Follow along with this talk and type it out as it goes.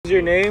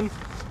your name?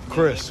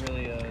 Chris.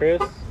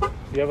 Chris?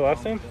 You have a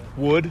last name?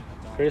 Wood.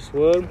 Chris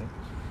Wood.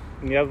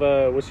 And you have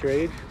what's your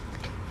age?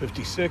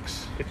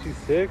 56.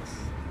 56.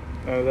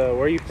 Where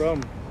are you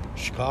from?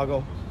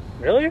 Chicago.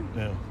 Really?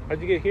 Yeah.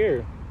 How'd you get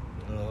here?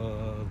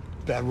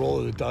 Bad roll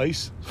of the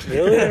dice.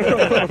 Really?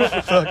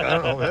 Fuck, I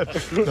don't know, man.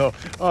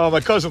 No. My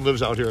cousin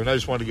lives out here, and I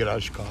just wanted to get out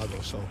of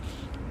Chicago, so.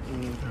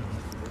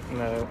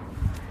 No.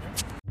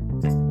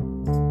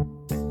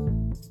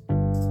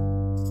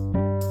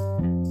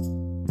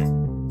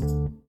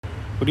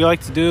 What do you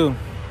like to do?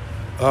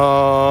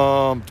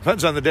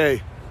 Depends on the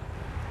day.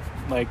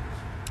 Like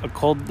a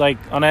cold, like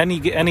on any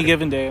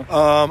given day.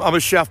 I'm a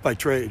chef by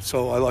trade,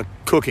 so I like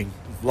cooking.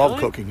 Love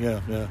Really? cooking,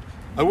 yeah.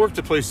 I worked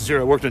at places here.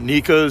 I worked at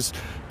Nika's,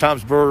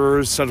 Tom's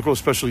Burgers, Central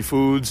Coast Specialty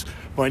Foods.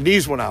 My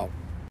knees went out.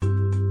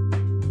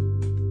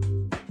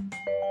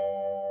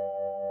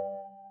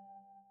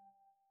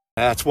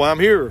 That's why I'm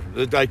here.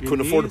 I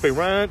couldn't afford to pay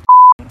rent.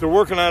 They're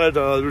working on it.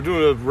 They're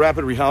doing a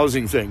rapid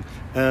rehousing thing.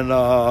 And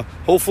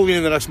hopefully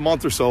in the next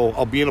month or so,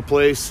 I'll be in a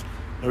place.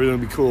 Everything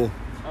will be cool.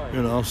 Oh, yeah.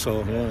 You know,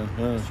 so, yeah.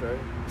 That's right.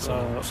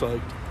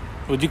 So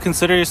Would you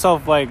consider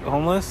yourself like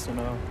homeless? Or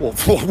no? well,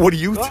 what do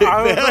you think,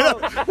 I man?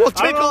 don't know. Well,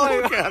 take a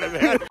look at it,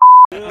 man.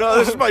 No,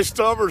 this is my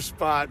summer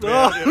spot,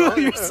 man. You know?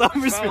 Your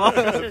summer spot.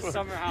 This is his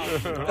summer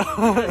house.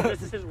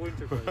 This is his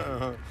winter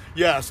place.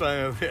 Yes, I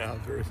am. Yeah,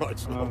 very much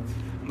so.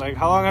 Like,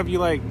 how long have you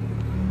like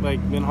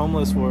been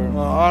homeless for?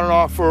 On and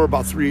off for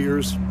about 3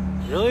 years.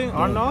 Really?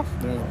 On and off?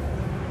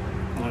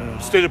 Yeah.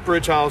 Stayed at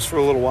Bridge House for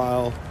a little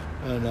while,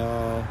 and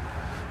a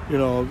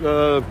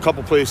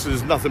couple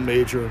places, nothing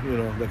major,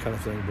 that kind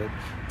of thing. But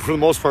for the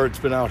most part, it's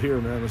been out here,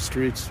 man, the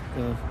streets.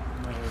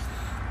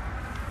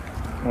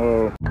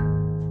 Oh.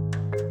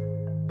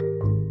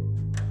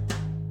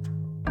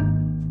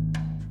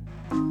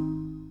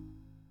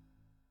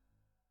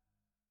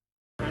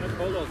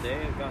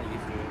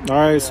 All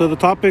right, so the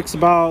topic's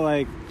about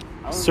like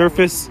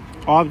surface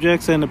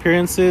objects and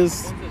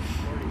appearances.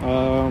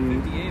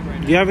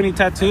 Do you have any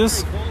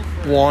tattoos?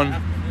 One.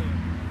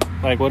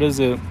 Like, what is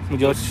it? Would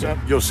you like to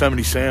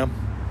Yosemite Sam.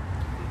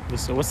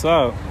 What's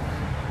that?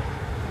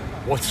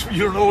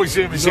 You don't know what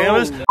Yosemite Sam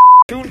is?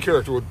 Cartoon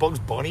character with Bugs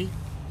Bunny.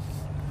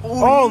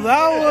 Oh,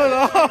 that one!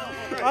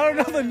 Oh, I don't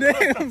know the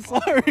name. I'm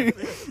sorry.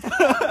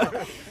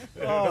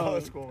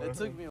 That's cool, man.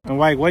 And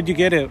why'd you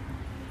get it?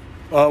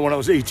 When I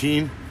was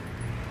 18.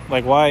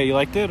 Like, why? You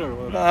liked it or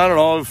what? I don't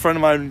know. A friend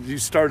of mine, he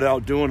started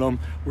out doing them.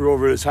 We were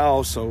over at his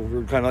house, so we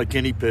were kind of like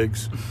guinea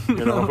pigs,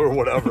 or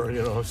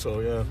whatever, so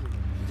yeah.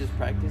 Just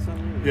practice on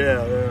it?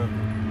 Yeah.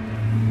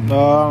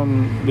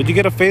 Would you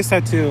get a face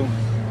tattoo?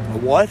 A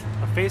what?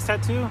 A face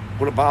tattoo?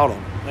 What about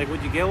them? Like,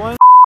 would you get one?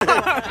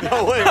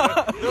 No way, man.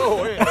 No.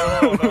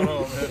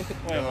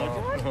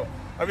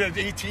 I mean, at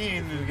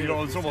 18,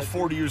 it's almost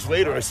 40 years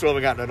later. I still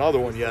haven't gotten another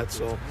one yet,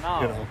 so,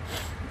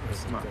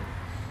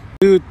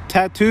 Do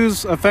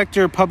tattoos affect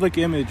your public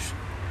image?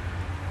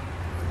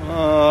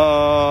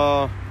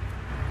 I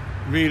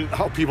mean,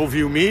 how people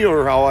view me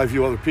or how I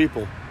view other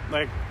people?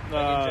 Like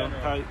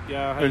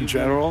how in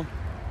general?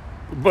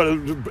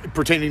 But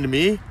pertaining to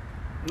me?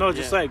 No,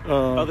 just like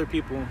other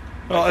people.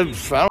 I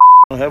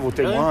don't have what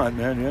they want,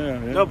 man. Yeah.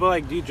 No, but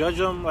like, do you judge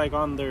them like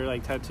on their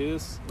like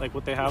tattoos, like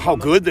what they have? How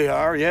good they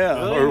are, yeah,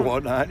 Really? or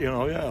whatnot,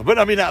 yeah. But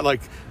I mean, not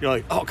like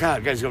like, oh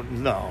God, guys go,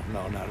 no,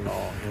 not at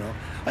all.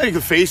 I think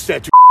the face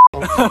tattoo.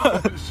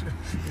 What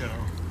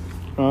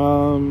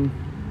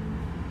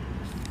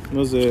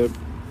was it?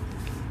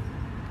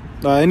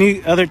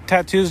 Any other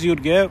tattoos you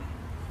would get?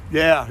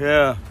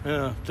 Yeah,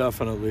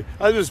 definitely.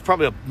 There's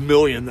probably a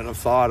million that I've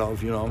thought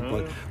of,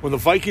 but when the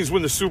Vikings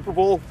win the Super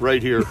Bowl,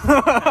 right here.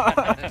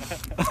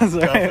 That's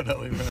right.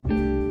 Definitely, man.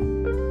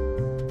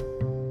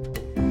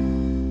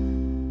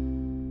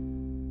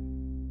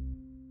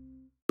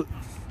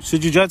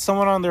 Should you judge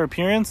someone on their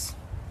appearance?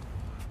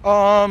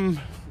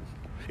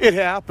 It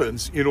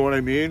happens, you know what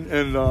I mean?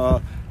 And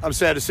I'm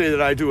sad to say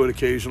that I do it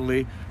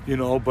occasionally,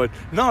 but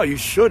no, you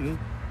shouldn't,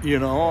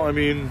 I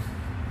mean,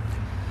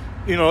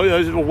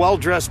 a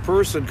well-dressed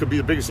person could be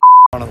the biggest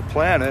on the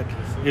planet,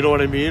 you know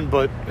what I mean?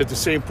 But at the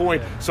same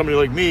point, somebody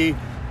like me,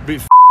 be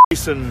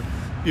and,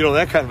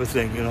 that kind of a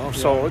thing,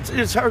 So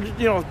it's hard,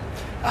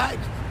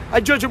 I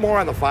judge it more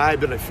on the vibe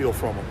that I feel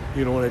from them,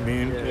 you know what I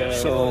mean? Yeah.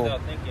 So,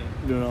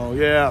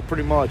 yeah,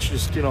 pretty much.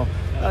 Just, I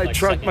like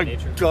trust my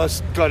nature.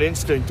 gut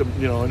instinct,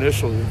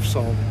 initially.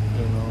 So,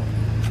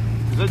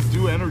 let's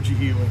do energy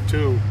healing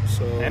too.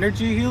 So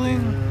Energy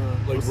healing?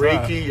 like What's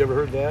Reiki. that? You ever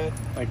heard that?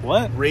 Like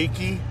what?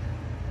 Reiki.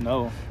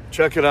 No.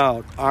 Check it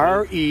out.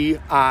 REIKI.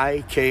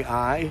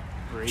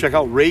 Check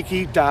out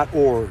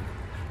Reiki.org.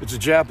 It's a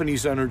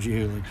Japanese energy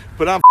healing.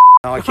 But now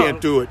I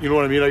can't do it. You know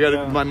what I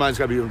mean? My mind's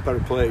got to be in a better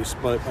place.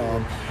 But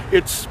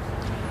it's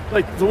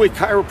like the way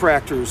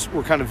chiropractors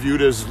were kind of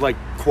viewed as like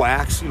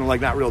quacks,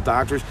 like not real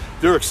doctors.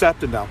 They're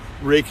accepted now.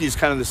 Reiki's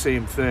kind of the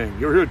same thing.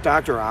 You ever heard of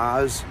Dr.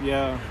 Oz?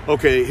 Yeah.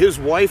 Okay, his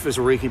wife is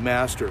a Reiki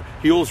master.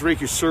 He holds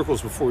Reiki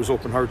circles before his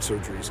open heart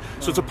surgeries.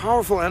 So it's a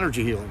powerful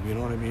energy healing, you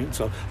know what I mean?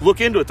 So look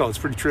into it, though. It's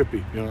pretty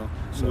trippy,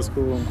 So. That's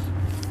cool.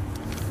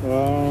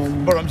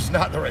 But I'm just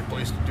not in the right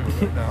place to do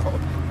it right now.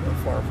 I'm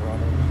far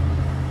from it.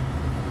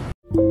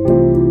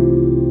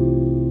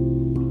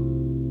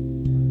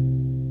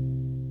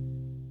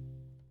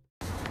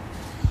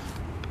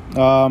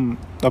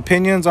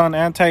 Opinions on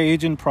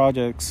anti-aging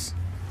projects.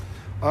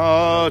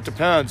 It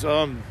depends.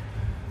 I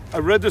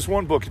read this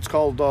one book. It's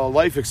called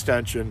Life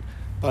Extension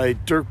by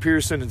Dirk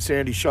Pearson and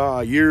Sandy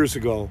Shaw years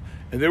ago.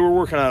 And they were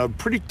working on a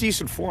pretty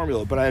decent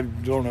formula, but I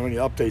don't have any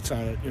updates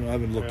on it. You know, I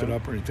haven't looked it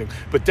up or anything.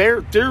 But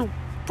their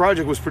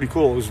project was pretty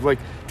cool. It was like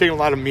taking a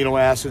lot of amino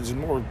acids and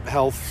more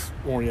health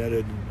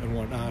oriented and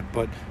whatnot,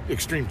 but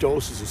extreme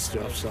doses of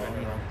stuff. So,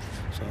 you know,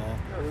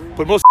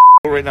 but most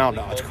right now,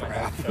 no, it's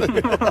crap.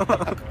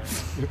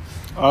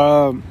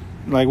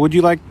 Like, would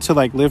you like to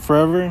like live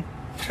forever?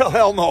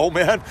 Hell no,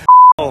 man.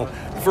 Oh,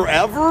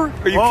 forever?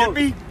 Are you kidding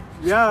me?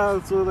 Yeah,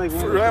 that's what, like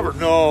Forever?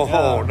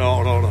 No,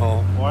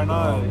 no. Why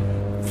not?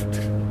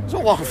 It's a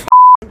long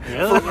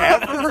forever.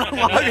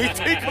 Why do you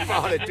think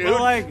about it, dude?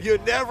 Well, like, you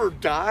never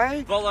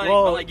die.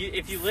 But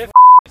if you live,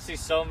 you see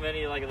so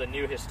many like of the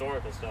new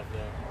historical stuff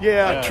though.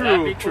 Yeah,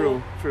 That'd be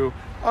true. cool.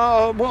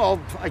 Well,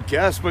 I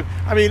guess, but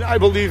I mean, I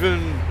believe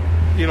in,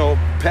 you know,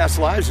 past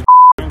lives.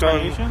 I've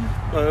done,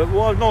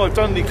 I've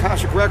done the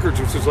Akashic Records,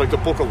 which is like the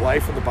book of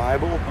life in the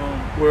Bible,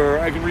 where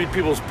I can read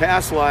people's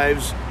past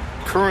lives,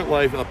 current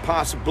life, and the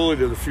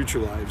possibility of the future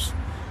lives.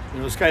 You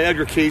know, this guy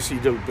Edgar Casey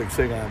did a big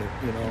thing on it.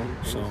 You know,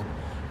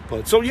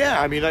 so yeah.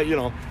 I mean,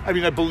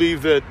 I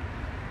believe that,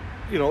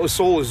 you know, a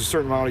soul is a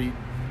certain amount of,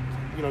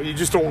 you know, you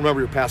just don't remember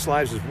your past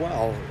lives as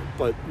well,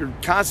 but you're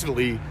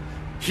constantly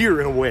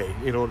here in a way.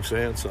 You know what I'm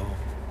saying? So,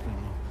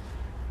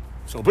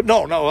 but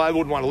no, I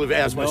wouldn't want to live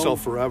as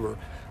myself forever.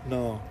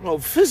 No,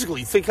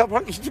 physically, think how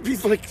you'd be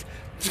like,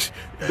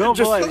 no,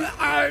 just,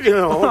 but you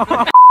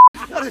know,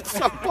 it's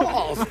some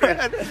balls,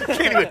 man.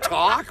 Can't even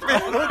talk,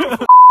 man.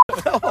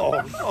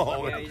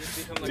 No.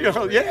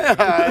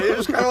 Yeah, you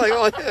just become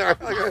like It's kind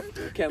of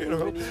like, can't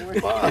move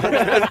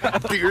anymore.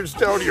 Beards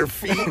down to your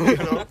feet, you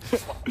know.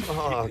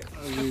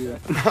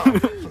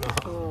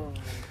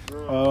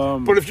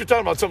 But if you're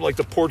talking about something like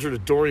the portrait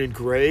of Dorian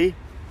Gray,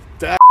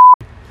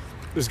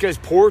 this guy's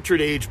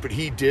portrait aged, but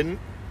he didn't.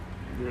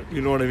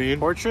 You know what I mean?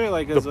 Portrait,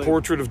 like the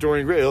portrait of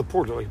Dorian Gray. A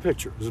portrait, like a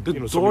picture.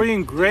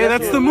 Dorian Gray.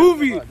 That's the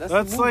movie.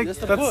 That's like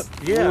the book.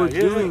 We're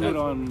doing it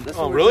on.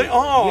 Oh, really?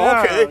 Oh,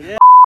 yeah, okay. Yeah.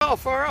 Oh,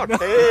 far out.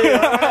 Hey, all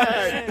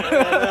right.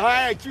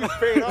 Hi, keep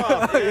paying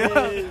off.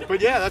 Hey.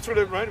 But yeah, that's what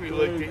it reminded me.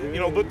 Like, you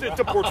know, but it's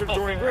the portrait of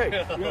Dorian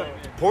Gray.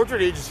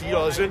 Portrait ages, he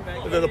doesn't,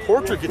 and then the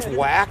portrait gets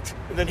whacked,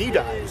 and then he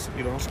dies.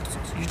 You know.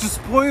 You just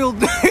spoiled.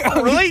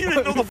 Oh, really? You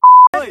didn't know the.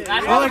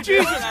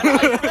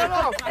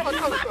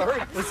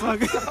 It's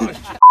like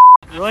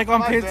you're like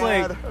on page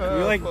like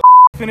you're like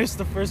finished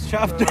the first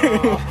chapter.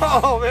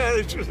 Oh man,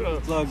 it's just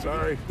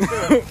sorry.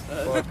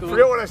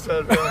 Forget what I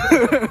said. Man.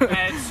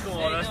 It's cool.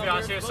 Let's be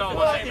honest here.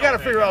 You got to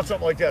figure out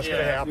something like that's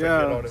gonna happen.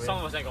 Yeah. You know what I mean? Some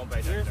of us ain't gonna pay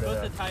attention. You're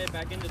supposed to tie it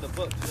back into the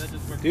book, so that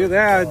just works. Dude,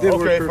 that did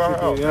work Okay, far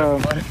perfectly.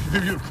 out. Yeah.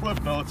 Give you a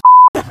clip notes.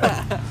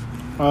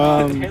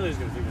 Haley's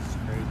gonna think this is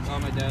great. Oh,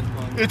 my dad's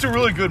calling. It's a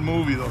really good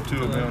movie though,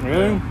 too, man.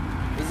 Really?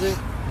 Is it?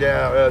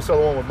 Yeah, it's the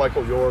one with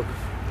Michael York.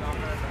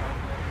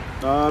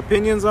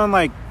 Opinions on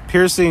like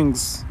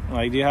piercings?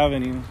 Like, do you have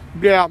any?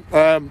 Yeah,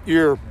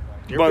 ear,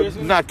 but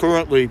piercing? not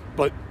currently.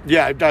 But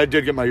yeah, I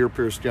did get my ear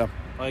pierced. Yeah,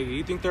 Like,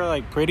 you think they're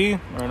like pretty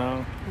or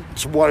no?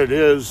 it's what it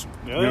is.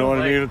 Yeah. You know what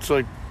I Like- mean? It's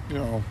like, you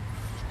know.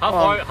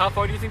 How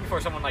far do you think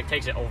before someone like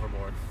takes it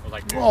overboard? Or,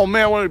 like, Oh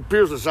man, when it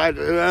pierces the side,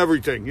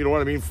 everything. You know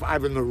what I mean?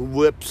 5 in their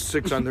lips,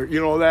 6 on their,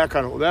 you know, that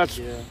kind of. That's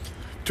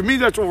to me,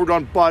 that's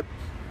overdone. But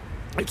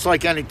it's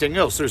like anything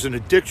else. There's an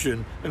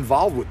addiction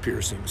involved with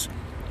piercings.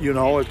 You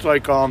know, it's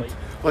like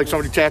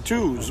somebody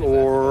tattoos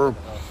or,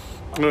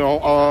 you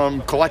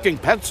know, collecting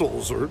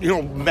pencils or, you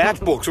know,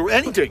 matchbooks or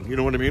anything. You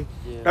know what I mean?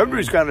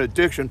 Everybody's got an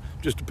addiction.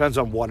 Just depends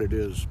on what it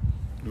is.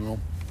 You know.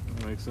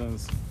 That makes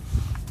sense.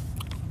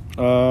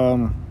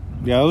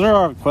 Yeah, those are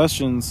our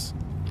questions.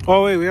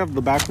 Oh wait, we have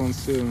the back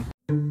ones too.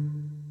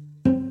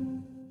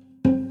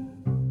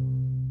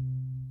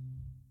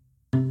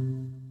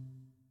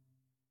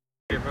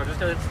 bro, just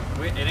because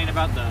it ain't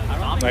about the I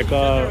don't topic. think Like, she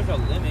said there was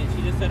a limit.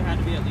 She just said it had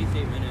to be at least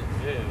 8 minutes.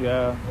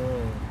 Yeah.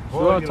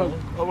 Well, you know,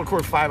 I'll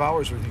record 5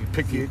 hours with you.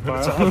 Pick the 8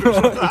 minutes 5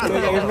 out.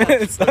 8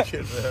 minutes.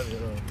 Shit, man, you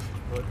know.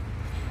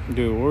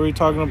 Dude, what were we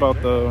talking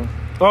about the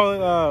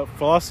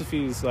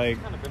philosophies? Like,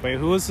 wait,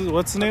 what's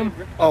his name?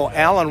 Oh,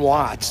 Alan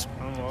Watts.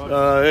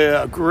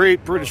 Yeah,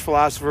 great British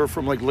philosopher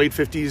from like late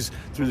 50s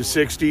through the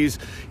 60s.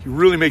 He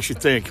really makes you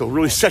think. He'll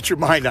really set your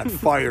mind on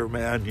fire,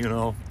 man. You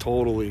know,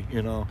 totally.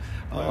 You know,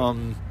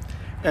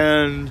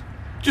 and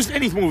just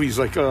any movies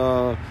like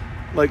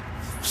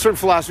certain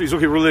philosophies.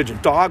 Okay, religion.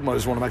 Dogma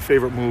is one of my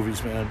favorite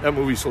movies, man. That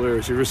movie's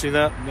hilarious. You ever seen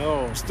that?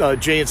 No. It's,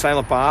 Jay and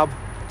Silent Bob.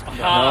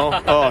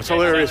 No? Oh, it's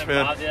hilarious,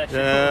 man. Bob's actually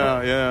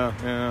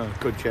Yeah.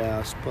 Good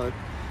cast, but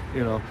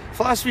you know,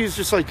 philosophy is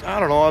just like, I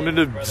don't know. I'm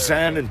into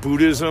Zen and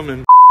Buddhism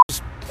and.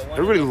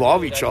 Everybody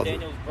love each other.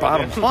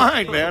 Bottom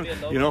line, man.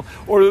 You know,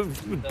 or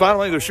bottom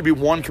line, there should be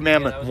one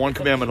commandment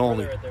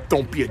only.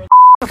 Don't be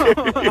a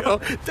You know,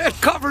 that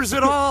covers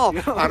it all.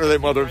 Honor their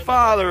mother and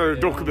father.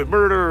 Don't commit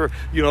murder.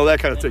 You know, that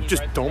kind of thing.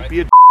 Just don't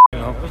be a. You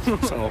know.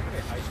 So.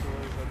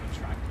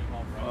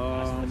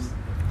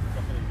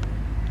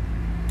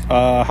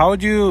 How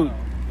would you?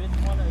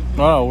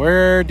 Oh,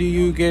 where do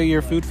you get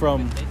your food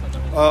from?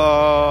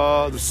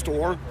 The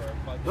store.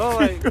 No,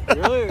 like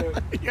really?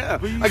 Yeah,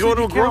 But you I go said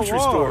to you a can't grocery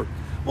walk. store.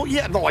 Well,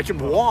 yeah, no, I can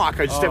walk.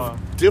 I just have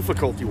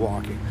difficulty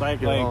walking.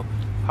 Like, you know?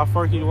 how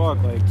far can you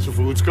walk? Like, So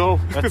foods go.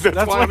 That's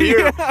why what I'm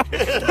here.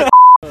 you-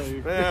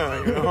 Yeah,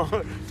 you know,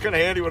 it's kind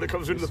of handy when it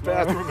comes into the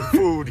bathroom and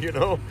food, you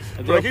know.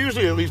 But I can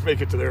usually at least make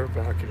it to there and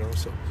back, you know.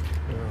 So,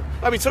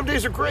 I mean, some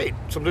days are great.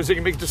 Some days they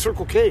can make it to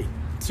Circle K.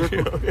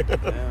 Circle.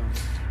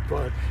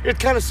 But it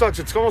kind of sucks.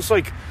 It's almost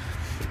like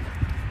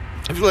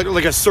I feel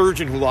like a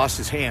surgeon who lost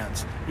his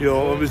hands, you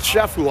know, a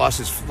chef who lost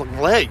his fucking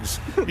legs,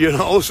 you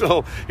know.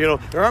 So, you know,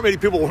 there aren't many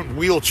people in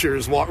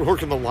wheelchairs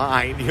working the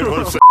line, you know,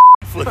 it's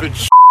flipping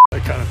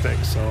that kind of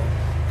thing. So,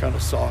 kind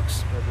of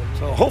sucks.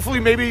 So, hopefully,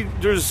 maybe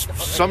there's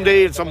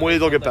someday in some way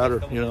they'll get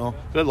better, you know.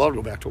 I'd love to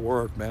go back to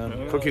work,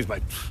 man. Cooking's my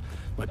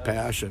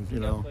passion, you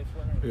know.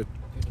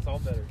 It's all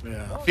better.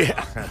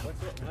 Yeah.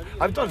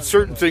 I've done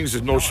certain things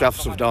that no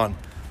chefs have done.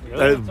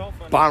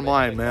 Bottom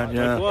line, man.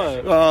 Yeah.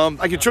 Like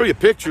what? I can show you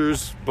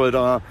pictures, but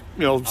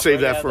you know,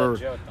 save that for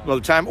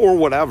another time or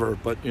whatever.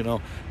 But you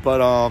know,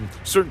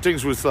 certain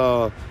things with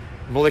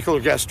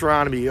molecular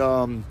gastronomy,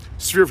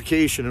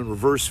 spherification and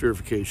reverse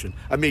spherification.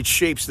 I made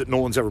shapes that no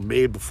one's ever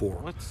made before.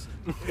 What?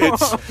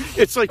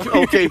 It's like,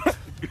 okay,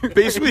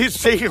 basically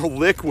it's taking a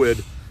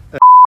liquid.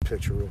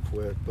 Picture real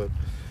quick, but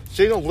it's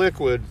taking a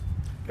liquid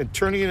and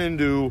turning it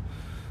into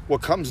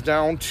what comes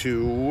down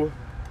to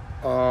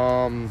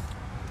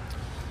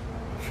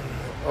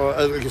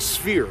like a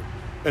sphere,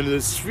 and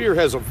the sphere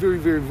has a very,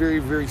 very, very,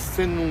 very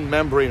thin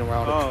membrane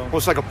around it,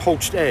 almost like a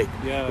poached egg.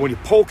 Yeah. When you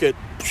poke it,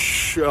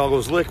 it all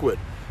goes liquid.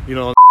 You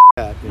know.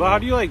 That, Well, how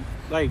do you like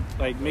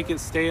make it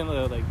stay in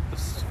the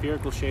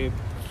spherical shape?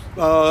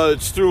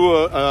 It's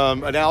through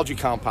an algae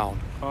compound.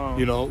 Oh.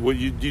 You know, when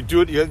you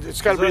do it,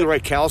 it's got to be the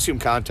right calcium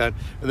content,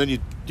 and then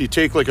you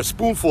take like a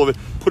spoonful of it,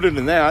 put it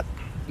in that,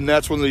 and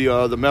that's when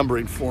the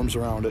membrane forms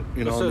around it.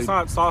 You know, So it's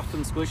not soft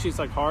and squishy. It's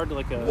like hard,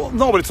 like a. Well,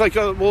 no, but it's like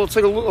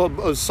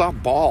a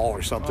soft ball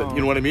or something.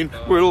 You know what I mean?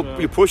 Where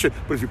you push it,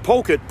 but if you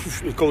poke it,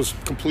 it goes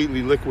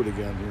completely liquid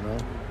again. You know,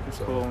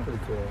 so Cool. pretty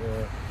cool.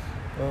 Yeah.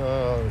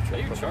 How do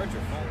you charge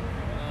your phone?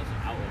 That's an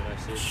outlet, I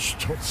see. Shh,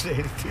 don't say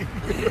anything.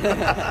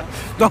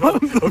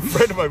 A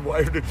friend of mine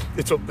wired it.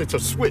 It's a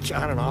switch,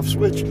 on and off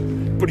switch,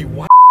 but he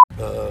wired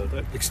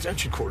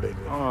extension cord into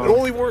it. Oh. It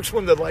only works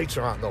when the lights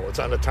are on, though. It's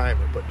on a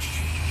timer, but.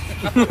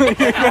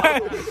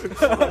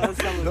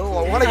 No,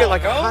 I want to get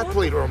like a hot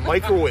plate or a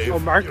microwave. You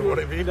know what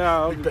I mean?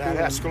 No, Be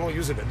badass. Can only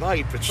use it at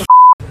night, but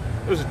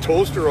there's a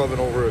toaster oven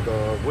over at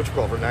for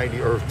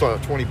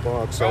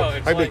 $20. So Bro,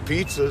 it's I make like-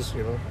 pizzas,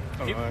 you know.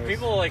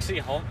 People like see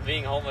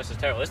being homeless is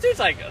terrible. This dude's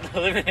like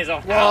living his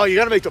own Well, house. you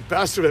got to make the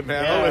best of it,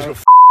 man. Yeah.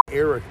 Otherwise,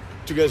 Eric.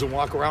 Two guys that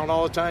walk around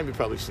all the time. You've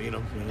probably seen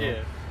them. You know?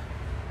 Yeah.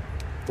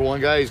 The one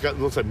guy,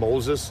 looks like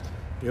Moses.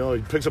 You know,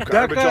 he picks up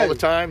garbage guy. all the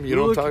time. You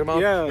know what I'm talking about?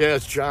 Yeah.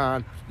 It's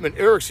John. And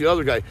Eric's the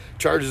other guy.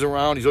 Charges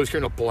around. He's always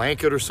carrying a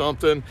blanket or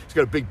something. He's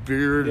got a big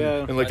beard.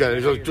 Yeah. And like that.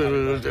 He's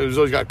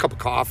always got a cup of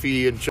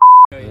coffee and shit.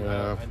 I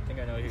think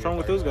I know who What's you're wrong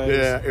with talking those guys?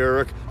 Yeah,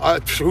 Eric.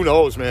 Who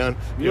knows, man?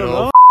 You don't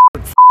know?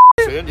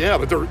 Yeah,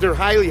 but they're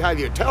highly,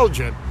 highly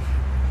intelligent.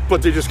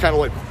 But they just kind of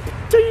like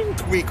ding,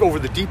 tweak over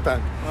the deep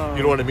end.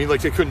 You know what I mean?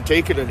 Like they couldn't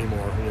take it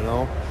anymore, you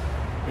know?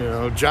 You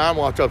know, John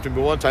walked up to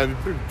me one time,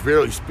 he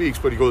barely speaks,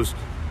 but he goes,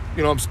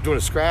 you know, I'm doing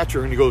a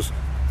scratcher, and he goes,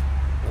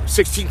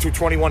 16 through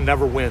 21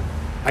 never win.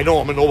 I know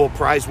I'm a Nobel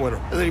Prize winner.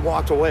 And then he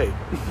walked away.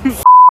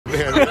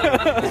 Man,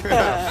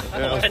 yeah,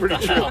 it was pretty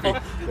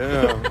trippy.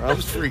 Yeah, I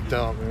was freaked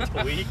out, man.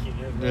 about. Weak,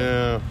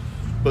 Yeah.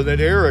 But then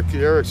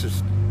Eric's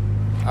just,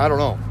 I don't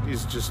know,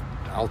 he's just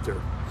out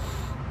there.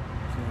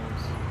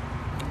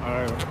 All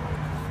right.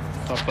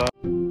 Top that.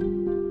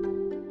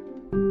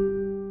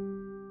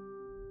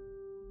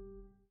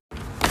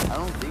 I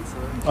don't think so.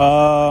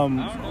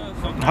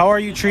 How are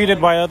you treated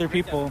by other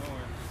people?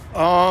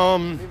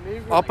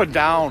 Up and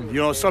down. You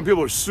know, some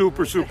people are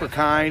super, super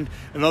kind,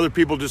 and other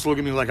people just look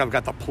at me like I've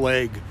got the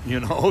plague, you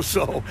know.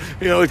 So,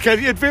 you know, it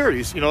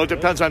varies. You know, it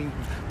depends on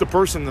the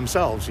person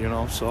themselves, you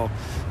know. So,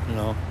 you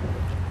know.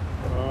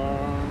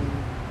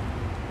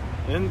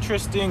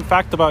 Interesting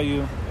fact about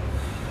you.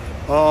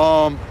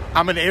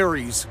 I'm an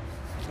Aries.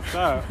 What's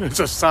that? It's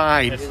a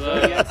sign.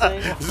 Zodiac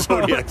sign?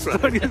 Zodiac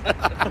sign.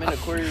 I'm in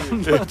Aquarius.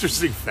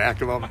 Interesting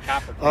fact about me.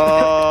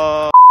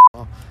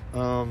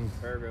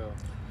 Virgo.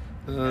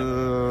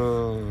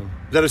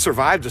 That I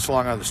survived this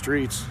long on the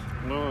streets.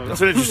 No.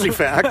 That's an interesting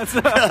fact.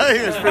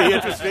 It's pretty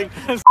interesting.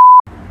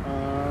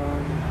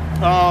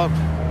 I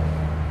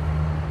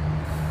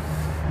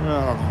don't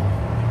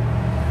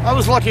know. I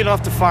was lucky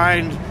enough to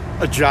find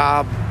a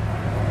job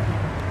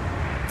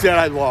that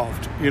I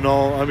loved. You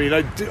know, I mean,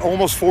 I did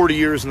almost 40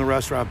 years in the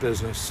restaurant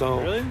business. So,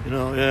 Really? you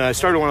know, yeah, I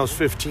started when I was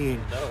 15.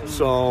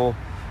 So,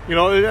 you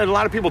know, and a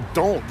lot of people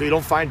don't. They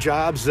don't find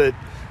jobs that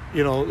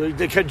you know,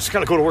 they can just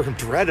kind of go to work and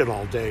dread it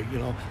all day. You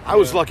know, I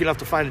was lucky enough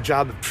to find a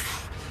job that,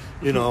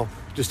 you know,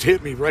 just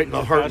hit me right in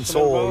the heart and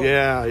soul.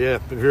 about? Yeah,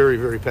 very,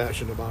 very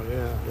passionate about it.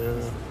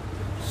 Yeah.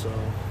 So.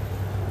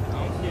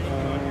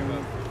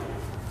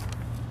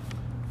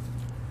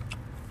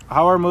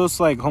 How are most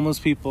like homeless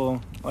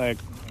people? Like,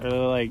 are they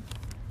like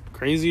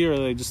crazy, or are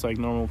they just like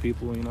normal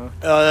people? You know.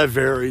 That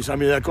varies. I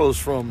mean, that goes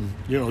from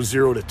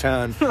 0 to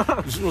 10.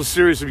 Well,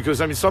 seriously, because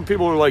I mean, some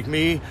people are like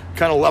me,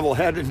 kind of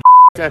level-headed.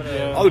 And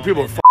other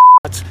people are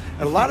f***s.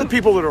 And a lot of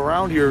people that are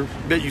around here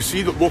that you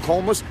see that look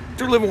homeless,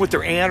 they're living with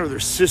their aunt or their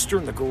sister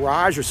in the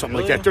garage or something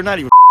like that. They're not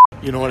even.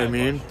 You know what I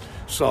mean?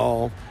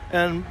 So,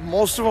 and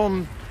most of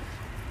them,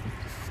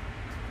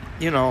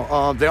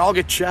 they all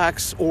get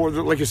checks, or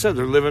like I said,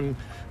 they're living.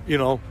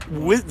 They're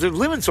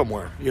living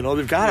somewhere,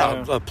 they've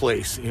got a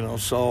place,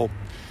 so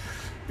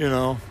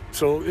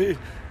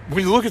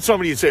when you look at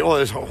somebody and say, oh,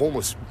 that's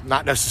homeless,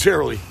 not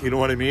necessarily, you know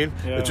what I mean?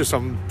 Yeah. It's just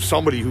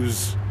somebody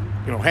who's,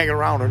 hanging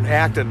around and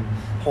acting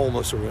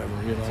homeless or whatever,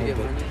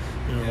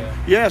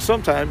 Yeah,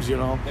 sometimes,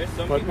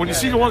 but when you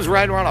see the ones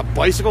riding around on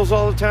bicycles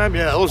all the time,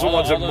 those are the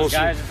ones that those mostly...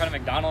 guys in front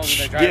of McDonald's and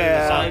they're driving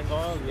the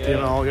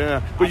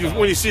side. But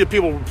when you see the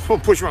people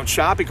push around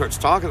shopping carts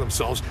talking to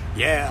themselves,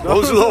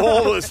 those are the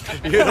homeless.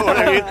 You know what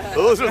I mean?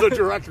 Those are the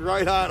direct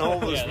right-on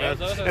homeless,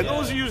 man. And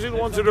those are usually the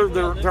ones that are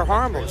they're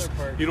harmless.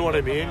 You know what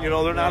I mean?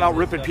 They're not out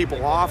ripping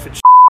people off and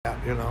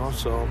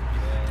so...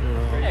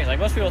 Yeah, like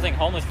most people think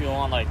homeless people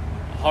want like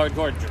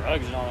hardcore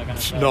drugs and all that kind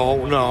of stuff.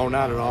 No,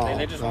 not at all.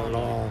 They just not want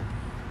at all.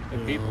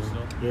 good people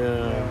still.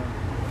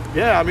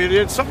 Yeah. I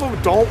mean, some of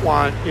them don't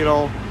want, they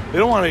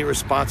don't want any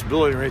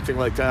responsibility or anything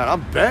like that.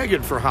 I'm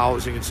begging for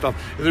housing and stuff.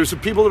 And there's some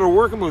people that are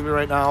working with me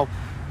right now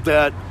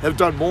that have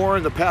done more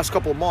in the past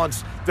couple of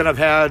months than I've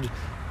had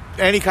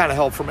any kind of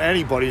help from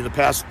anybody in the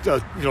past,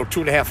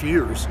 2.5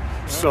 years.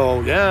 So,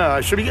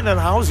 I should be getting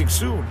into housing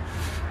soon,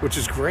 which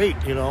is great,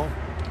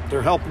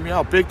 They're helping me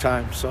out big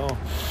time, so,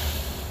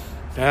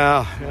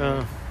 yeah.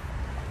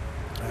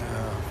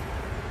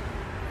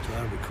 So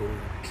that'd be cool.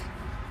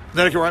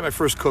 Then I can write my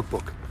first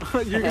cookbook.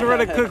 You're gonna write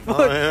a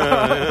cookbook?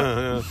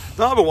 Yeah.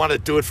 No, I've been wanting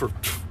to do it for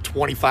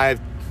 25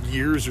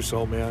 years or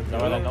so, man. Is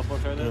that why that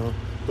notebook's right there?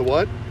 The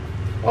what?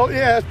 Oh,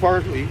 yeah, it's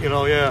partly,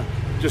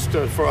 just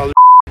for other,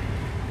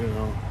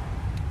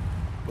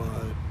 but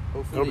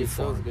Hopefully it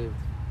sounds good.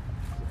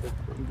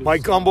 My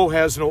gumbo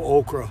has no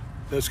okra.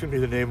 That's going to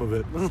be the name of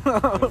it.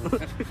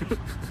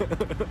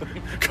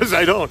 Because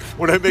I don't.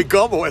 When I make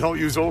gumbo, I don't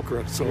use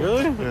okra. So,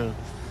 really? Yeah.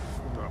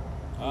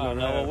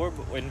 No, what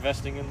we're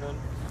investing in then.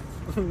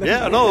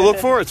 Yeah, no, look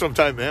for it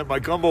sometime, man. My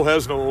gumbo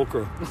has no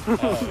okra.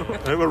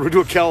 I'm going to do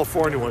a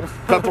California one.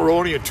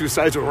 Pepperoni and 2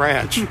 sides of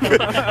ranch.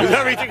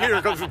 Everything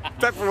here comes with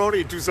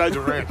pepperoni and 2 sides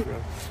of ranch.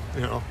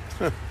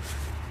 Let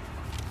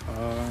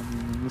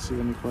me see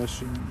any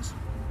questions.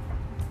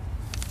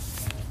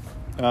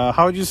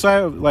 How would you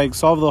solve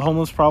the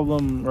homeless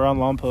problem around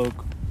Lompoc?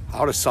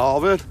 How to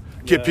solve it?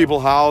 Get people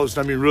housed.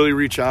 I mean, really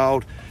reach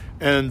out.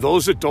 And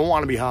those that don't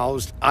want to be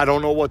housed, I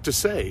don't know what to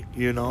say,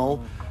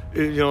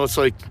 It's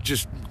like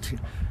just,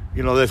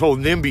 that whole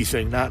NIMBY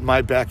thing, not in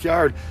my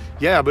backyard.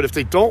 Yeah, but if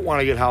they don't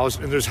want to get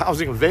housed and there's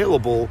housing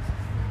available,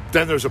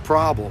 then there's a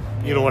problem.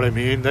 You know what I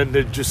mean? Then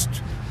they just,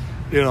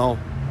 they don't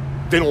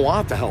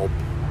want the help.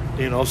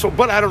 So,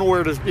 but I don't know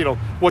where to,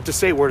 what to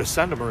say, where to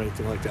send them or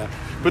anything like that.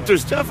 But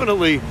there's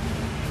definitely,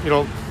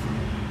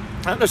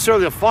 not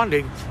necessarily the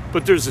funding,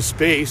 but there's a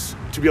space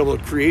to be able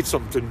to create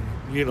something,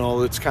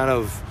 that's kind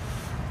of,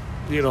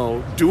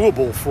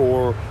 doable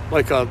for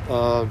like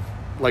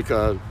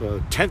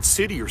a tent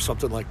city or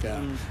something like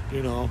that.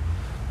 There's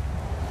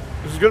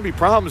going to be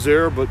problems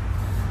there, but,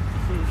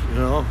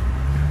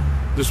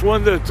 this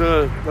one that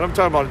I'm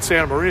talking about in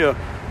Santa Maria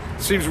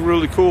seems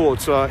really cool.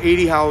 It's a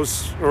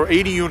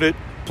 80 unit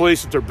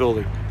place that they're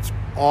building. It's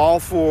all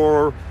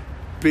for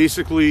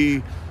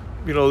basically,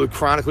 the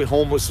chronically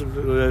homeless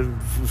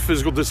and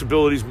physical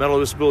disabilities, mental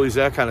disabilities,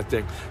 that kind of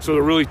thing. So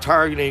they're really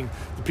targeting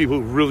the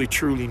people who really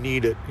truly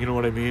need it. You know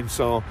what I mean?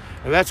 So,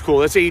 and that's cool.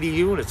 That's 80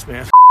 units,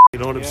 man. You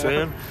know what I'm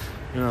saying?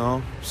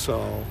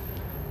 So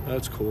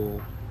that's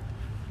cool.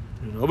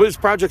 But it's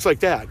projects like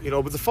that,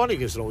 but the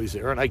funding isn't always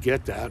there, and I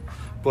get that.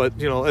 But,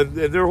 and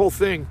their whole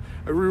thing,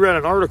 I reread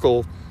an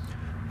article,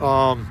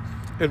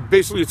 and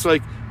basically it's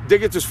like, they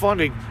get this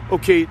funding,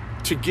 okay,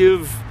 to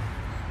give,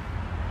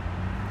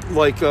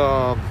 like,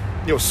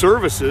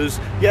 services.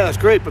 Yeah, that's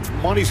great, but the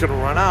money's going to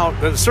run out.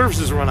 Then the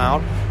services run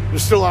out. They're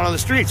still out on the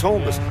streets,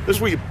 homeless. Yeah. This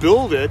is where you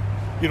build it.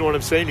 You know what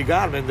I'm saying? You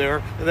got them in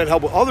there, and then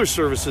help with other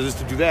services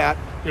to do that.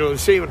 They're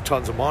saving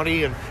tons of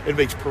money, and it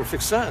makes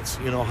perfect sense.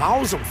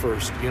 House them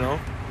first,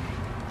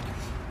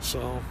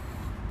 So.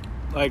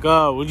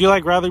 Would you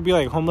rather be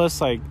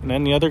homeless in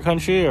any other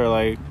country or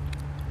like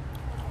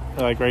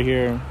right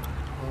here?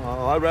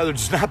 I'd rather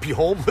just not be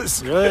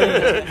homeless.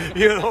 Really?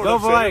 You know what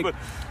I'm saying? But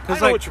I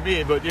know like, what you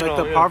mean, but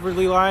the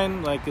poverty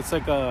line, it's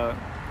like the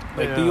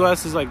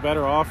U.S. is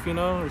better off,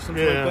 or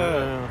something like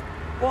that. Yeah.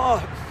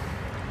 Well,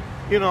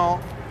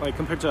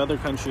 compared to other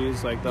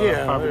countries, the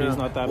poverty is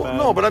not that bad.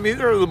 No, but I mean,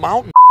 there are the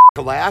mountain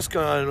Alaska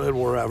and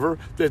wherever,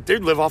 that they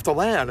live off the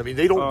land. I mean,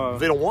 they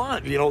don't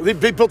want,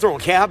 they built their own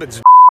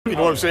cabins. You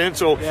know what I'm saying?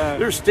 So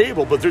they're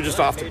stable, but they're just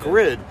off the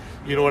grid.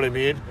 You know what I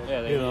mean?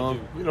 Yeah,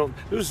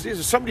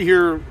 There's somebody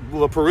here,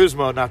 La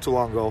Purisma, not too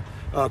long ago.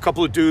 A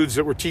couple of dudes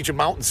that were teaching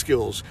mountain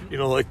skills.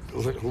 like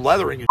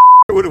leathering.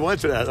 I would have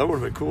went to that. That would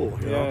have been cool.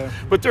 You know?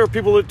 But there are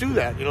people that do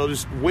that.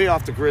 Just way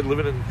off the grid,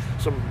 living in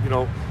some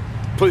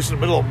place in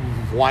the middle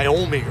of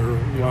Wyoming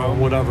or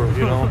whatever.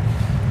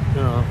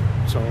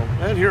 So,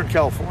 and here in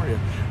California.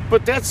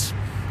 But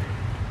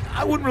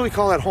I wouldn't really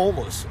call that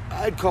homeless.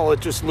 I'd call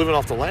it just living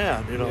off the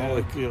land,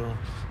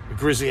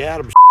 Grizzly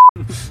Adams.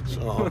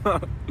 so.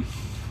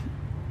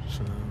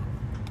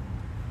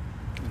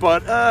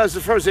 But as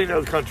far as any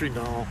other country,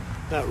 no,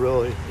 not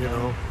really,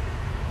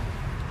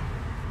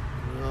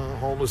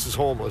 homeless is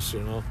homeless,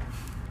 What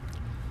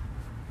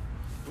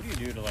do you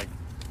do to,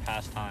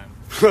 pass time?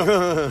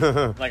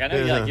 I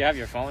know you have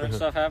your phone and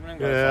stuff happening.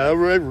 But I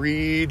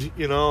read,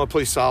 I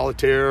play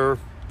solitaire.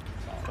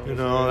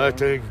 That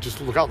thing,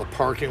 just look out in the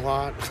parking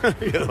lot.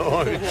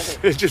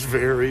 It just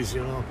varies,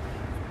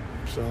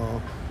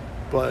 So,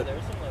 but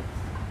there's some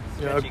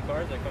sketchy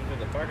cars that come through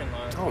the parking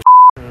lot. Oh,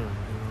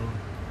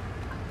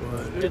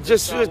 but it's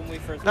just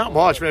not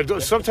much, man.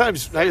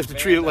 Sometimes I have to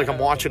treat it like I'm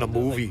watching a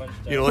movie.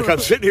 Like I'm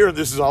sitting here and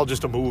this is all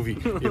just a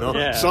movie.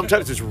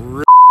 Sometimes it's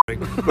really,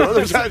 but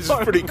other times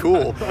it's pretty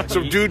cool.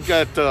 Some dude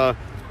got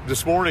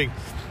this morning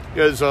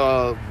is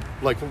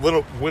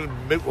Winnebago.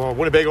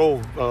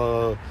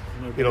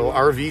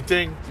 RV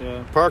thing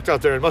parked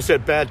out there. It must have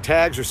had bad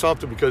tags or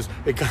something because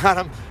they got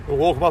him and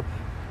woke him up.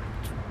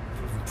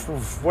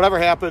 Whatever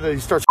happened, he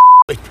starts.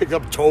 They picked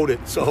up and towed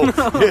it. So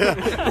somebody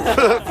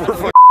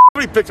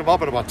picked him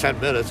up in about 10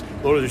 minutes.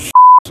 Loaded his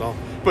so,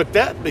 but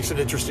that makes an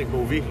interesting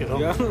movie,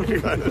 Yeah.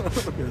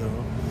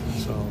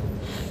 So.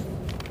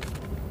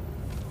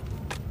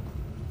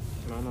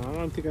 I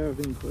don't think I have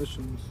any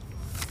questions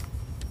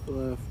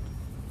left.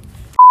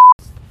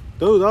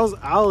 Dude, that was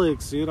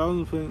Alex, dude. I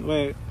wasn't playing.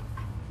 Wait.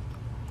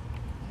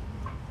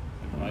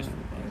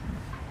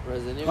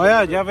 Resident Oh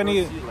yeah, do you have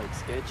any?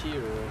 Sketchy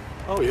or?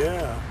 Oh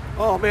yeah.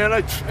 Oh man, I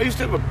used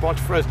to have a bunch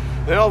of friends.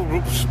 They all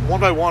one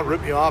by one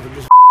ripped me off and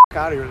just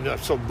out of here. And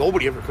so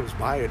nobody ever comes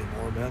by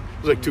anymore, man.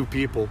 It was like two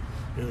people,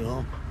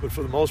 But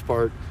for the most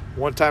part,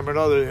 one time or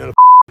another, they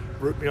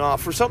ripped me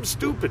off for something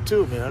stupid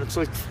too, man. It's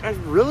like,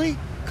 really?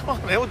 Come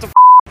on, man. What the?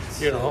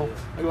 I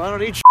go, I don't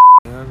need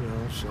man.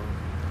 So.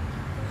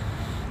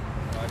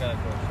 I got a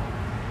question.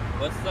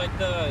 What's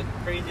the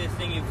craziest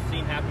thing you've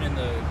seen happen in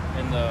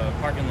the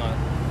parking lot?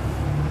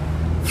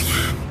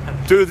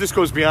 Dude, this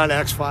goes beyond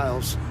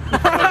X-Files.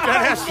 I'm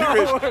dead-ass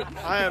serious.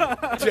 I am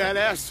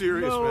dead-ass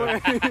serious,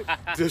 man.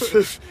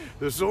 This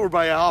is over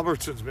by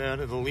Albertsons, man,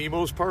 in the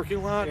Limos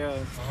parking lot. Yeah.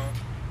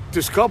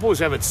 This couple was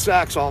having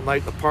sex all night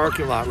in the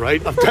parking lot,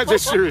 right? I'm dead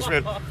serious,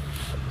 man.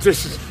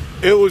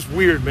 It was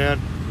weird, man.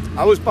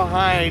 I was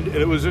behind, and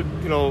it was,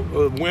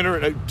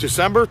 winter,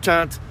 December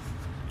 10th,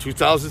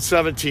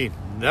 2017.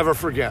 Never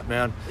forget,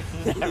 man.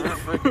 Never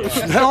forget.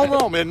 Hell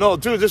no, man. No,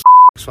 dude, this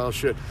X-Files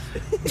shit.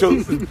 So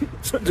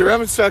they're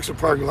having sex in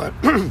the parking lot.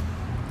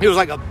 It was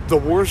like the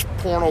worst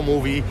porno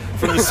movie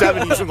from the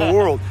 70s in the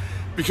world.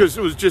 Because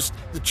it was just,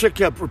 the chick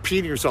kept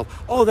repeating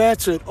herself. Oh,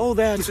 that's it. Oh,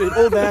 that's it.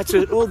 Oh, that's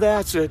it. Oh,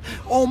 that's it.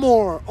 Oh,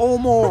 more. Oh,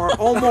 more.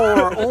 Oh,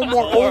 more. Oh,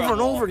 more. Over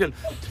and over again.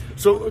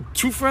 So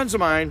two friends of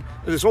mine,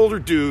 and this older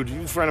dude, he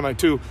was a friend of mine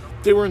too,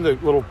 they were in the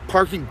little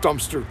parking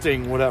dumpster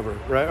thing, whatever,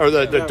 right? Or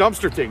the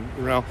dumpster thing,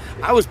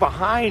 I was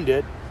behind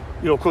it,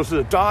 close to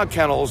the dog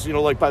kennels,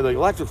 like by the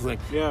electrical thing.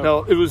 Yeah.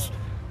 Now, it was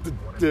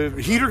the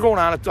heater going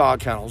on at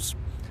dog kennels.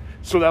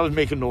 So that was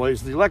making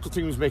noise. The electrical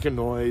thing was making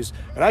noise.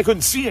 And I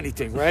couldn't see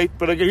anything, right?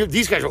 But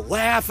these guys are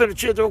laughing and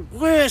shit. They're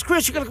like,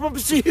 Chris, you got to come up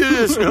and see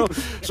this.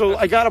 So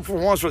I got up for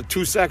once for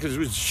 2 seconds. It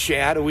was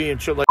shadowy and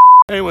shit like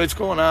that. Anyway, it's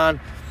going on.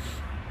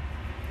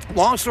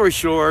 Long story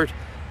short,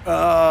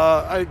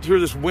 I hear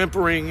this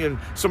whimpering and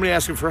somebody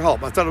asking for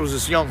help. I thought it was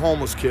this young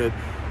homeless kid.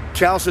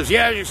 Cal says,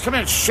 yeah, just come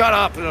in and shut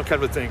up, kind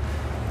of a thing.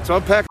 So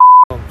I'm packing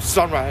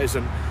Sunrise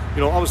and,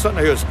 all of a sudden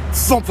I hear this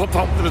thump, thump,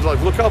 thump, and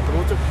I look up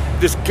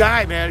and this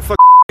guy, man, he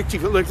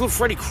like little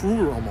Freddy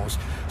Krueger almost,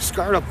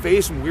 scarred up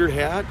face and weird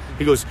hat.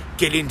 He goes,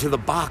 get into the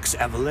box,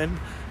 Evelyn.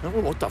 I don't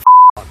know what the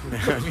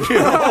man.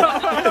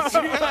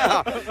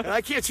 Yeah. And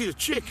I can't see the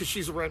chick because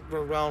she's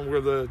around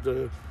where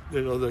the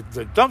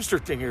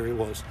dumpster thing area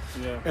was.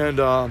 Yeah. And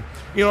I'm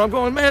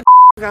going, man,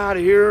 out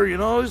of here.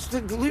 Just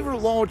leave her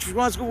alone. She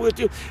wants to go with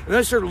you. And then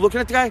I started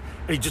looking at the guy,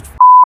 and he just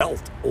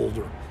felt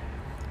older.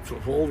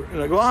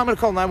 And I go, I'm going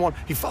to call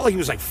 911. He felt like he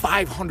was like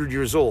 500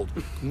 years old.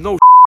 No.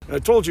 And I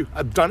told you,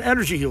 I've done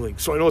energy healing,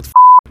 so I know what the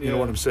you know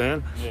what I'm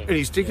saying? Yeah. And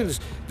he's taking this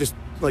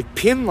like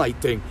pin light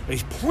thing, and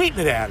he's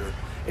pointing it at her.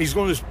 And he's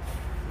going this,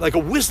 like a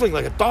whistling,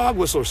 like a dog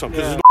whistle or something.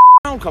 Yeah. There's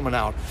no sound coming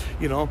out,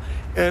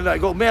 And I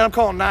go, man, I'm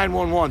calling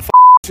 911.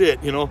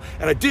 It, And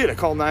I did. I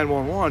called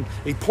 911. And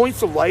he points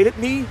the light at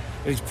me,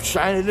 and he's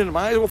shining it into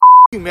my eyes. Well,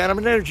 you, man, I'm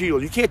an energy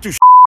healer. You can't do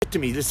to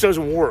me. This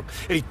doesn't work.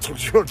 And he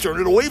turned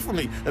it away from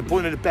me and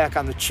pointed it back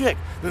on the chick.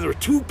 Then there were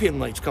 2 pin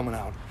lights coming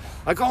out.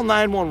 I call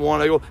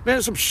 911. I go, man,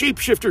 there's some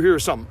shapeshifter here or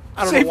something.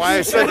 I don't know why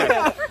I said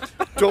that.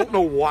 Don't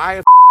know why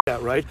I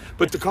that, right?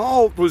 But the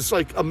call was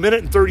like 1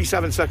 minute and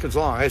 37 seconds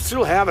long. I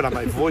still have it on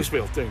my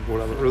voicemail thing, or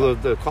whatever, or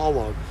the call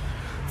log.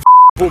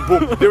 Boom,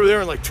 boom. They were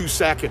there in like 2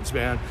 seconds,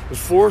 man. There's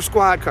 4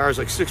 squad cars,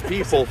 like 6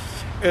 people.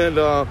 And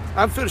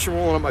I'm finishing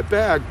rolling up my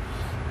bag.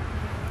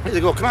 And they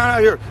go, come on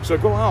out here. So I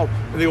go out,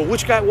 and they go,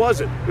 which guy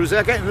was it? It was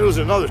that guy, and there was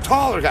another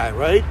taller guy,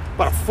 right?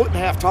 About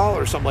 1.5 feet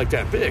taller or something like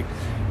that big.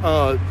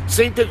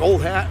 Same thing,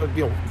 old hat,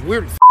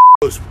 weird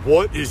goes,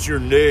 what is your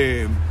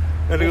name?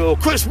 And they go,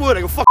 Chris Wood.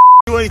 I go, fuck,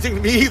 do anything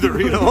to me either,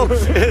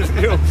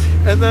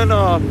 and then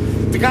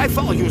the guy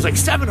felt like he was like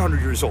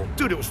 700 years old.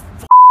 Dude, it was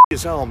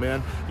as hell,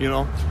 man,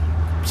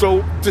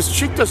 So this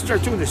chick does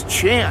start doing this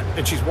chant,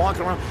 and she's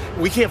walking around.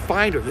 We can't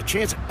find her. The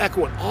chant's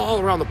echoing all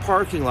around the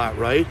parking lot,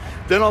 right?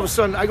 Then all of a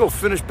sudden, I go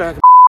finish back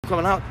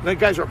coming out. And then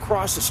guys are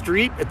across the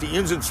street at the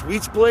Inns and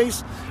Suites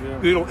place,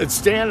 and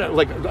stand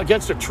like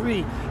against a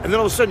tree. And then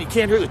all of a sudden, you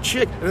can't hear the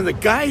chick. And then the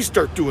guys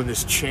start doing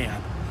this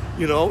chant.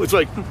 It's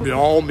like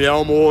meow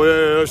meow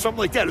or something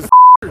like that. It's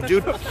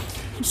dude.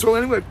 So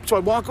anyway, I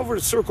walk over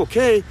to Circle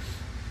K,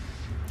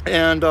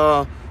 and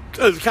the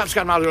cops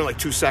got out of there in like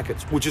 2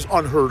 seconds, which is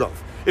unheard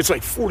of. It's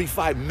like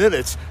 45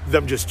 minutes,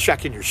 them just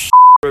checking your shit,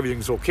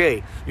 everything's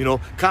okay.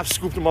 Cops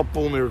scooped them up,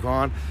 boom, they were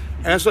gone.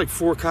 And that's like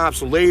 4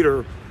 cops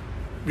later,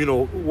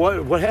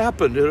 what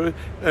happened?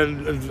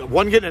 And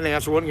one getting an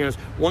answer,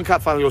 one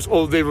cop finally goes,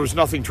 oh, there was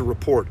nothing to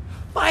report.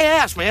 My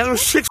ass, man, there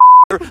was 6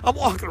 I'm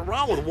walking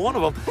around with one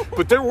of them.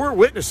 But there were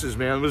witnesses,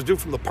 man. It was a dude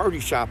from the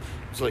party shop.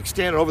 He was like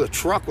standing over the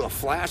truck with a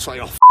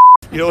flashlight.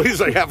 He's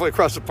like halfway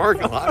across the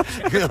parking lot,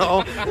 and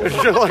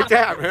shit like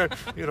that, man.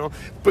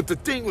 But the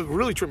thing that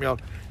really tripped me out,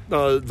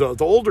 the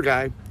older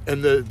guy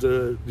and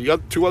the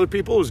other 2 other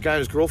people, his guy and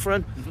his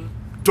girlfriend,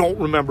 don't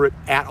remember it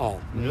at all.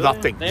 Really?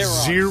 Nothing.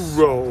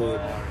 Zero.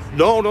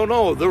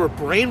 No. They were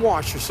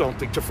brainwashed or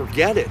something to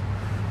forget it.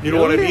 You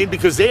know what I mean?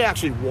 Because they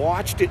actually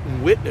watched it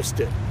and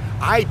witnessed it.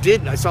 I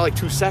didn't. I saw like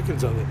 2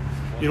 seconds of it.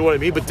 You know what I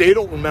mean? But they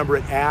don't remember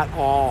it at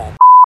all.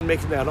 I'm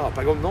making that up.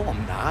 I go, no,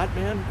 I'm not,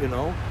 man.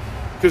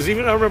 Because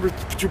even I remember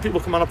 2 people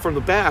coming up from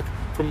the back,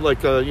 from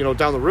like, down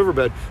the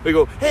riverbed. They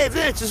go, hey,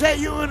 Vince, is that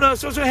you and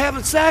so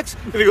having sex?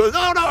 And he goes,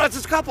 no, that's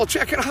this couple.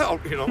 Check it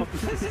out.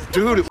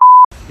 Dude,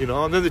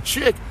 and then the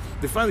chick,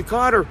 they finally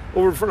caught her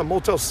over in front of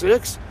Motel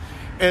 6.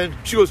 And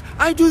she goes,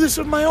 I do this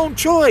of my own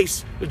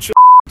choice. And she,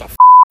 what the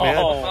man?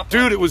 Oh.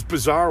 Dude, it was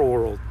bizarre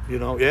world,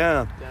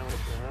 yeah.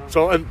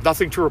 So, and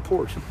nothing to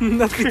report.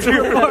 Nothing to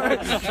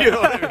report. You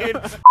know what I mean?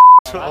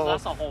 So,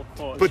 that's a whole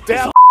quote. But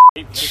that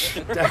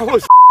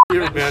was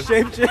weird, man.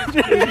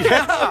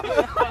 Yeah.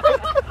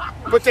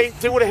 But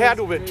they would have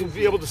had to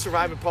be able to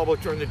survive in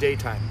public during the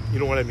daytime. You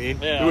know what I mean?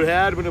 Yeah. They would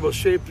have had to been able to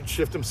shape and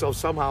shift themselves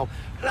somehow.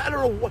 And I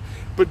don't know what.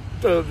 But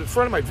the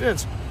friend of mine,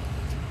 Vince,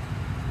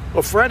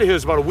 a friend of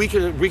his, about a week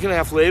and a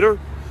half later,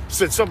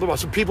 said something about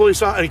some people he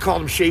saw, and he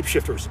called them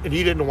shapeshifters. And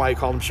he didn't know why he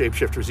called them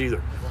shapeshifters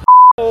either.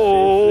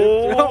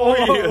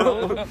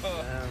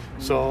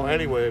 So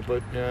anyway,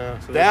 but yeah,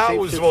 so that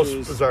was the most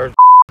bizarre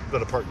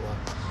than a parking lot.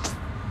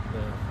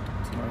 Yeah,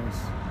 it's nice.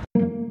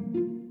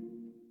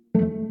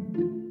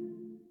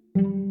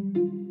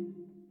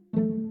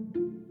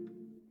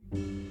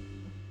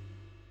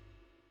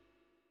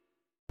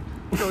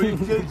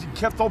 You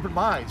kept open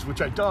minds,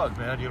 which I dug,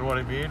 man. You know what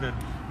I mean? And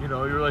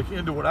you're like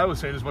into what I was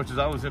saying as much as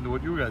I was into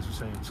what you guys were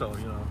saying. So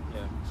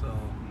yeah. So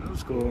it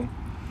was cool.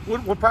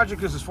 What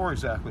project is this for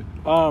exactly?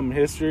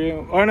 History.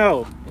 Or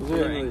no, is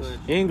it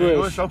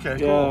English? Okay,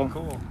 yeah.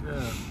 Cool.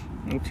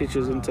 Yeah. It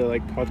teaches into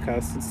like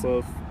podcasts and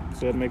stuff.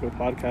 So I make a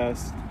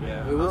podcast.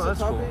 Yeah. What was the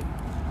topic?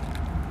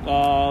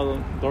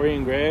 Cool.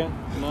 Dorian Gray.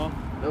 No,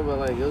 but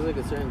like it was like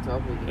a certain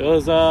topic. It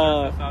was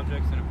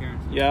objects and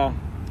appearances. Yeah.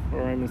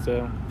 Or I mean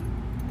so.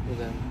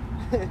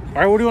 All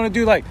right, what do you want to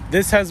do? Like,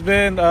 this has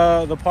been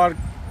the pod.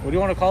 What do you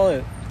want to call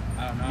it?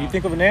 I don't know. You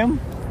think of a name?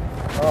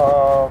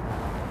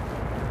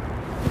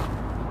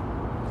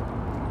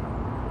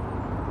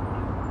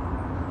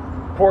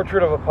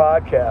 Portrait of a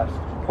podcast.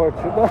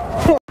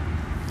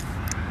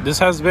 This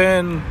has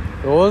been.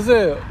 What was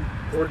it?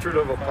 Portrait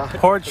of a podcast.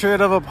 Portrait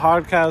of a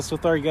podcast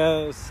with our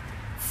guest.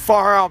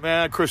 Far out,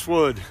 man. Chris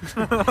Wood.